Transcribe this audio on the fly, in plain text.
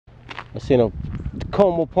I seen a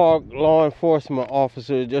Takoma Park law enforcement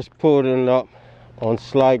officer just pulling up on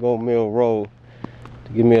Sligo Mill Road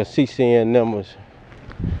to give me a CCN numbers.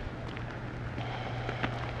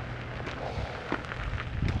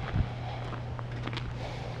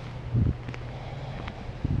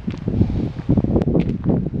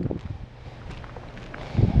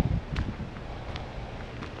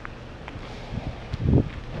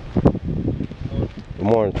 Good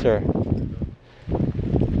morning, sir.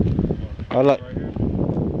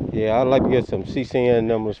 I'd like to get some CCN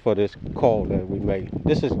numbers for this call that we made.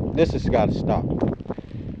 This has got to stop.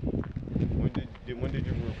 When did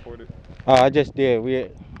you report it? I just did.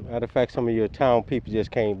 Matter of fact, some of your town people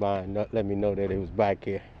just came by and let me know that it was back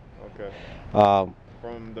here. Okay.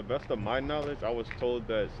 From the best of my knowledge, I was told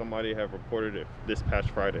that somebody had reported it this past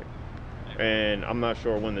Friday, and I'm not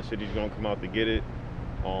sure when the city's gonna come out to get it.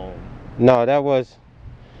 No, that was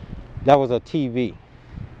a TV.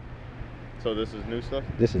 So this is new stuff?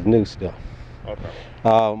 This is new stuff. Okay.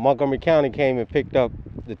 Montgomery County came and picked up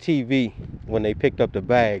the TV when they picked up the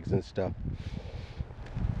bags and stuff.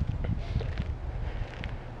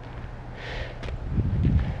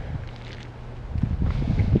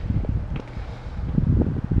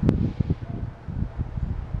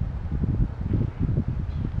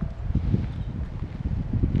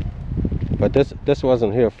 But this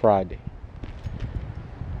wasn't here Friday.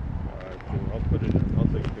 Alright, cool. I'll put it in. I'll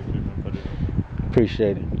take pictures and put it in.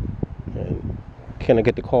 Appreciate it. And can I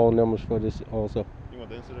get the call numbers for this also? You want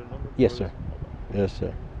the incident number? Yes, sir. Yes,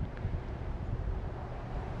 sir.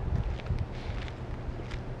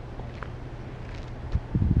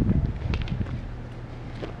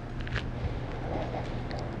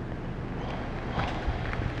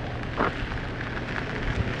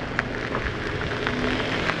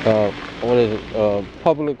 What is it?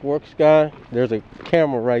 Public Works guy. There's a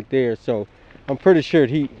camera right there, so I'm pretty sure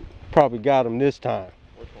he probably got him this time.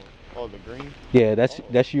 Which one? Oh, the green? Yeah,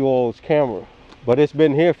 that's you all's camera, but it's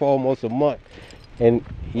been here for almost a month, and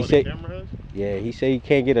he said, the camera has? yeah, he said he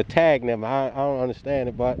can't get a tag number. I don't understand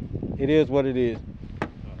it, but it is what it is.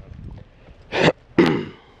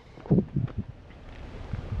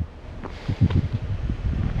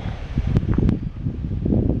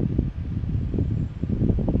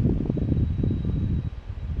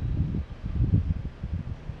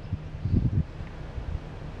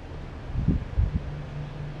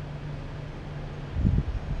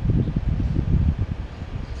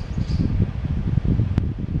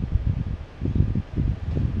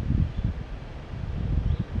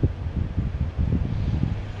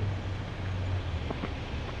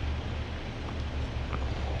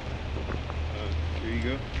 Here you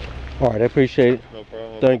go. All right, I appreciate it. No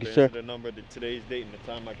problem. Thank you, sir. The number, today's date, and the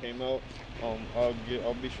time I came out. I'll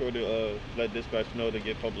be sure to let dispatch know to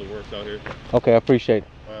get public works out here. Okay, I appreciate it.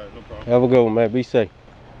 All right, no problem. Have a good one, man. Be safe.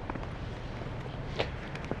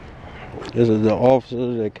 This is the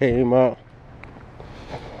officer that came out.